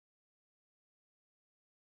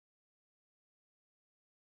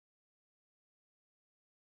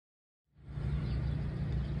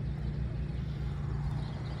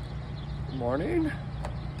morning,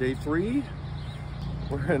 day 3.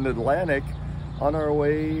 We're in Atlantic on our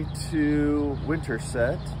way to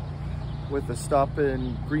Winterset with a stop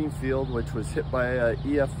in Greenfield, which was hit by a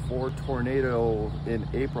EF4 tornado in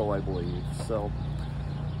April, I believe. So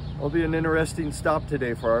it'll be an interesting stop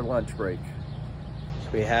today for our lunch break. So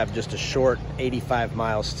we have just a short 85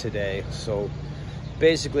 miles today. So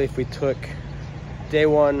basically if we took day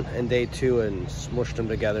 1 and day 2 and smushed them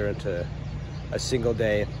together into a single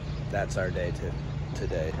day, that's our day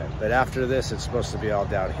today. But after this, it's supposed to be all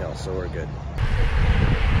downhill, so we're good.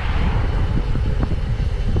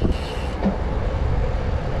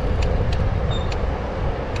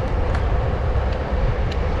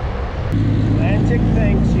 Atlantic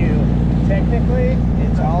thanks you. Technically,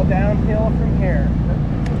 it's all downhill from here,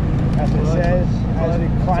 as it says as we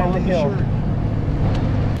climb the hill.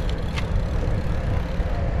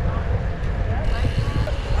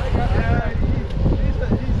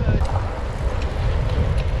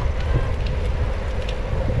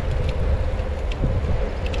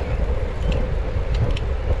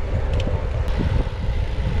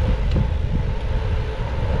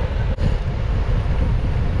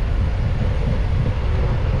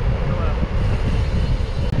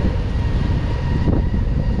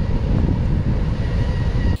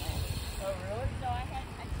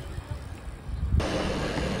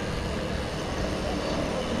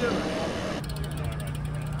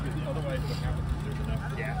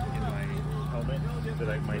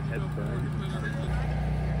 My head burned. I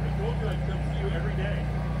told you I'd come see you every day.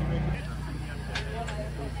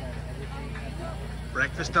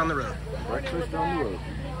 Breakfast on the road. Breakfast on the road.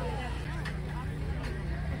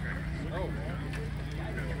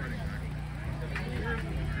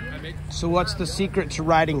 So what's the secret to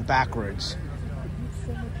riding backwards?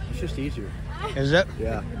 It's just easier. Is it?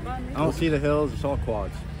 Yeah. I don't see the hills, it's all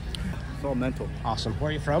quads. It's all mental. Awesome. Where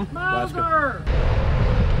are you from? Alaska.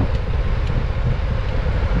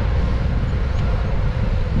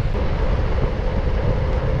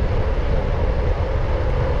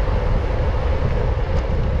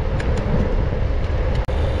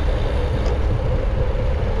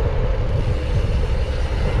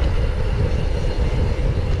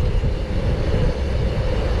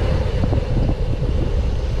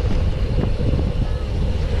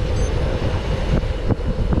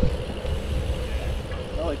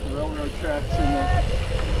 Tracks in the,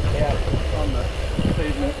 on the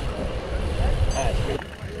pavement.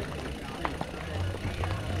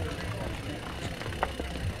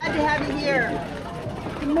 Glad to have you here.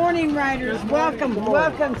 Good morning, riders. Welcome,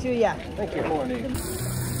 welcome to you. Thank you. Good morning.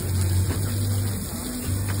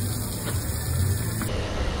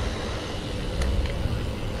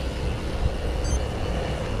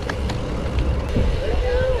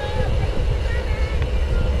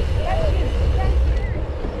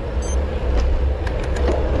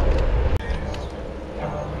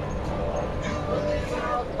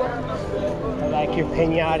 Your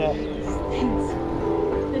piñata.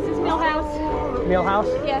 This is Millhouse.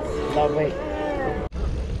 Millhouse? Yes. Lovely.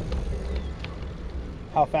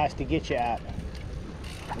 How fast did he get you at?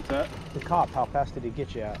 What's that? The cop, how fast did he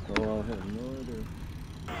get you at? Oh, I have no idea.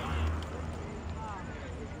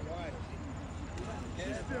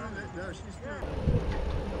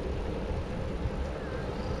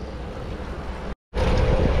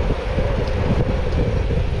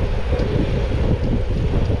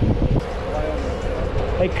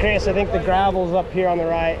 Hey Chris, I think the gravel's up here on the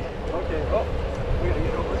right. Okay. Oh,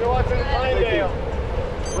 so what's in Pinedale?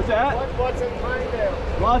 What's that? What's in Pinedale?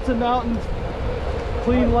 Lots of mountains,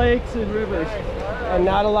 clean lakes and rivers. And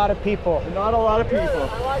not a lot of people. And not a lot of people.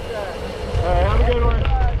 I like that. All right, have a good one.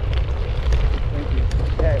 Thank you.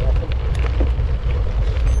 Yeah, you're welcome.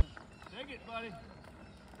 Take it, buddy.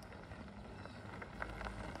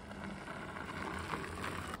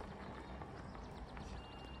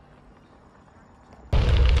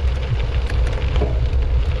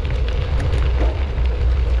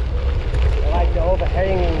 The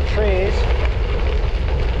overhanging trees.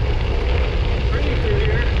 Pretty through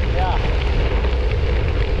here. Yeah.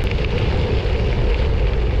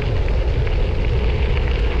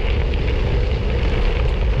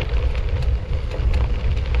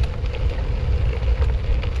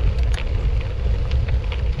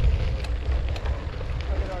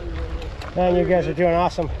 Man, you guys are doing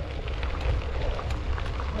awesome.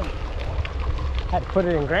 Had to put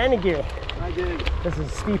it in granny gear. I did. This is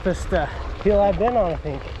the steepest hill I've been on, I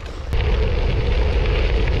think.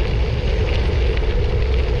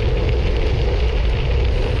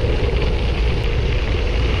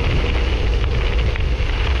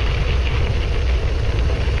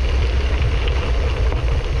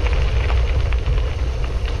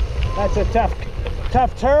 That's a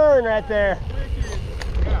tough turn right there.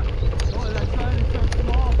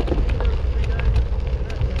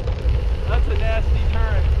 That's a nasty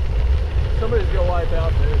turn. Somebody's gonna wipe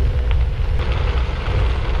out there today.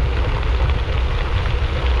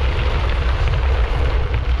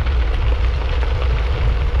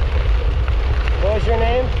 What was your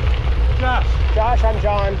name? Josh. Josh, I'm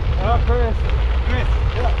John. Oh, Chris. Chris.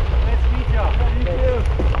 Yeah. Nice to meet you. Yeah, you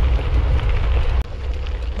too.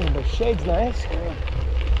 The shade's nice. Yeah.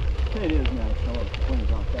 It is nice. I love complain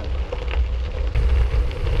about that.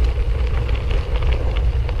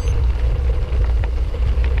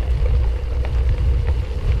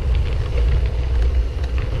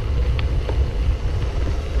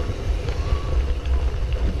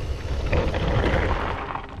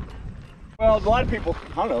 Well, a lot of people,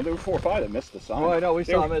 I don't know, there were 4 or 5 that missed the sign. Oh, I know, we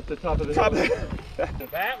saw them at the top of the hill.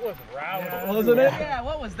 That was rowdy. Yeah, wasn't it? Yeah,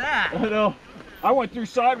 what was that? I know. I went through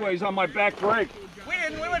sideways on my back brake. We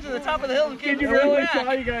didn't. We went to the top of the hill and came Did you really?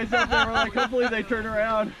 Saw you guys up there. We're like, hopefully they turn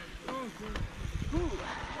around. We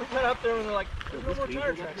got up there and they're like, there's no more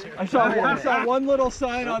tire tracks here. I saw one little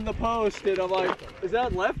sign on the post and I'm like, is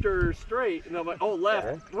that left or straight? And I'm like, oh,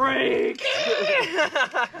 left. Brake!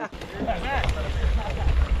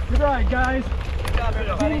 Good ride, guys.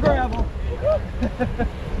 Team gravel.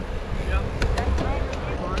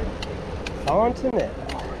 On to it.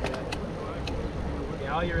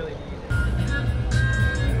 Yeah, all you really need.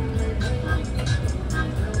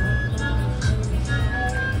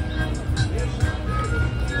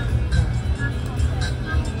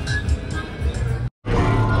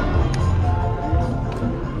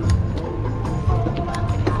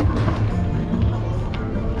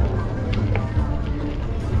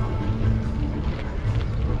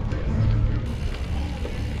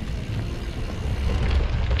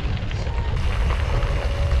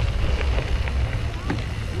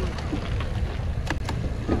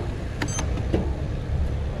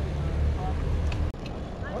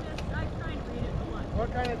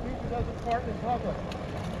 What kind of people doesn't park in public?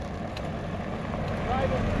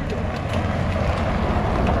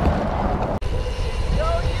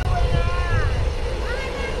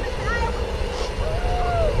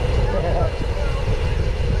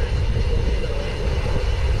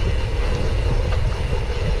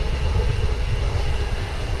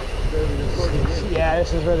 Yeah,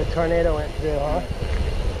 this is where the tornado went through, huh?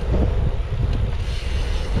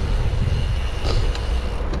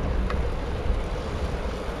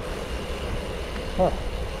 Huh,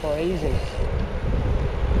 crazy.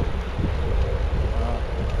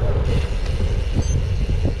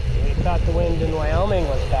 We thought the wind in Wyoming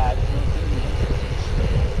was bad.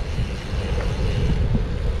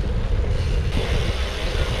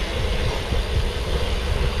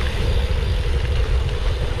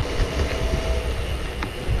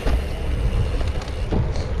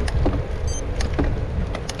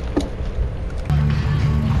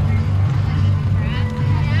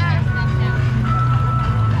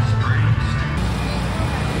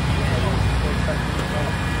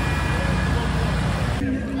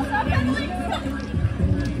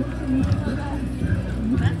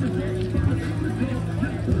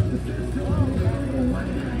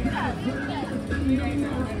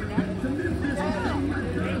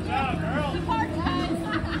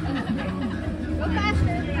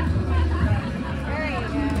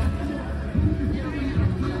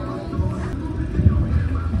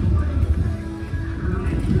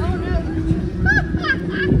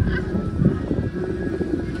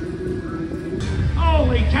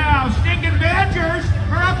 Holy cow, stinking badgers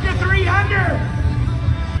are up to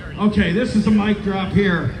 300. Okay, this is a mic drop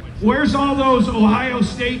here. Where's all those Ohio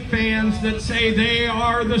State fans that say they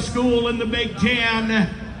are the school in the Big Ten?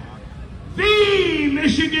 The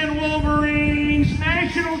Michigan Wolverines,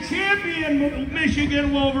 national champion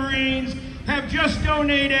Michigan Wolverines, have just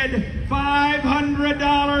donated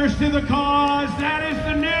 $500 to the cause. That is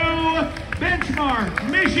the new benchmark.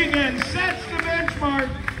 Michigan sets the benchmark,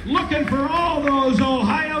 looking for all those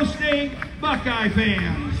Ohio State Buckeye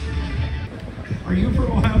fans. Are you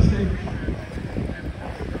from Ohio State?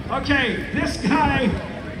 Okay, this guy,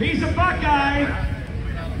 he's a Buckeye,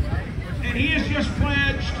 and he has just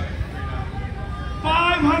pledged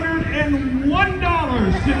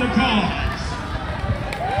 $501 to the cause.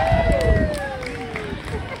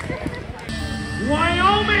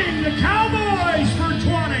 Wyoming, the Cowboys for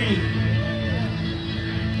 20.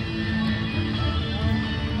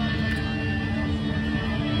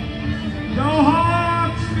 Go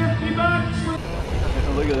Hawks,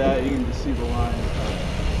 $50. Look at that, you can just see the line.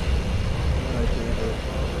 Right there.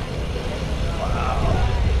 Wow.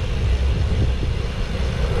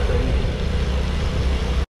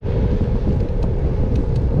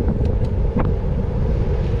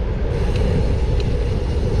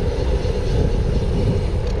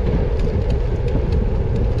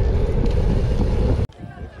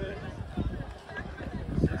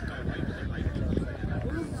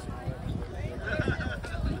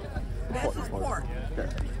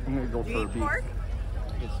 I'm gonna go for a beef. Pork?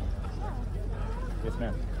 Yes,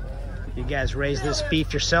 ma'am. You guys raise this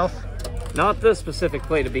beef yourself? Not this specific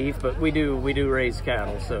plate of beef, but we do raise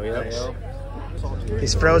cattle, so yeah. Nice.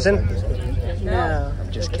 He's frozen? No.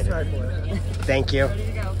 I'm just kidding. Thank you. There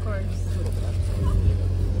you go, of course.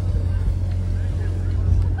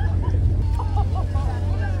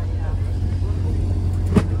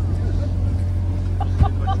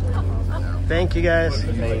 Thank you guys.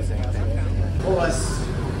 Amazing. Well, that's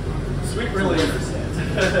sweet, really interesting.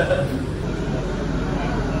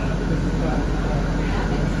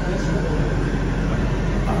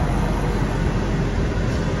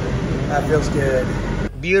 That feels good.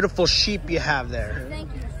 Beautiful sheep you have there.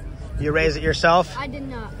 Thank you. You raise it yourself? I did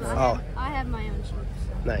not. Oh. I have my own sheep.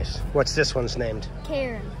 Nice. What's this one's named?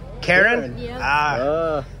 Karen. Karen? Yep.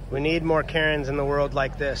 Ah, we need more Karens in the world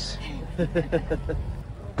like this. All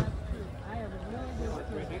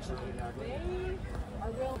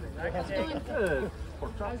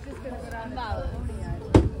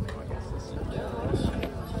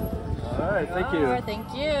right, thank you.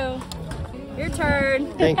 Thank you. Your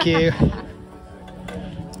turn. Thank you.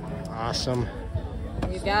 Awesome.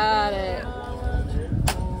 You got it. All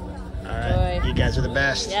right, you guys are the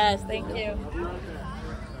best. Yes, thank you.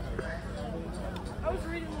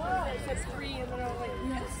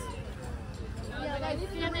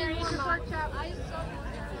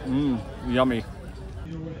 Yummy.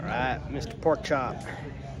 All right, Mr. Pork Chop.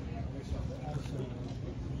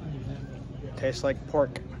 Tastes like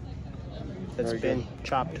pork that's been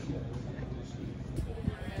chopped.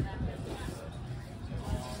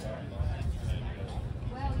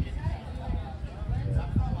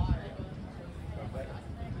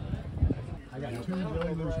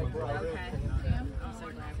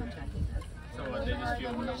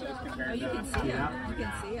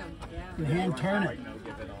 Your hand turn it.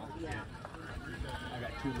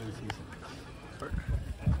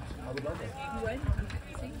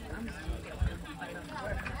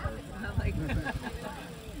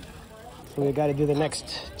 So we got to do the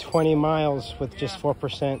next 20 miles with just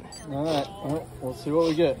 4%. All right, we'll see what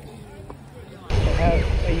we get. We have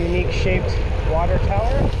a unique shaped water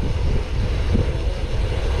tower.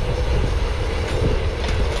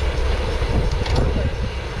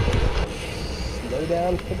 Slow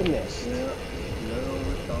down for the mist.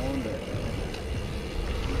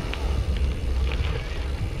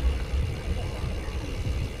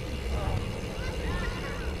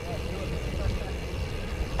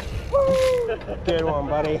 Good one,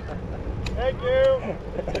 buddy. Thank you.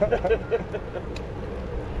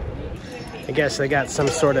 I guess they got some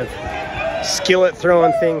sort of skillet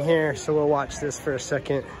throwing thing here, so we'll watch this for a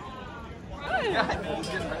second.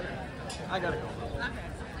 I gotta go.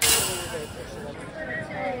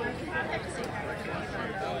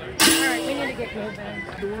 Alright, we need to get moving.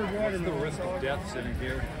 What is the risk of death sitting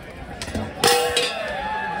here?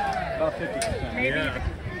 About 50%. Maybe. Yeah.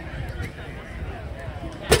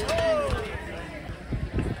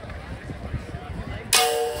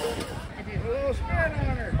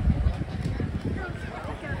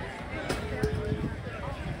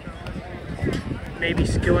 Maybe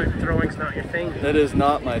skillet throwing's not your thing. That is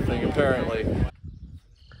not my thing, apparently. I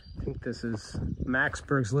think this is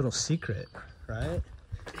Maxburg's little secret, right?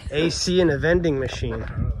 AC and a vending machine.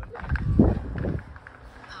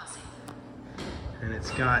 And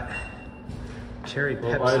it's got cherry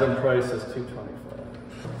Pepsi. Well, item price is $2.25.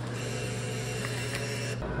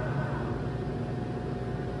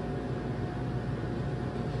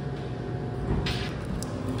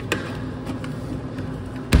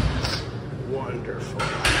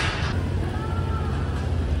 Wonderful.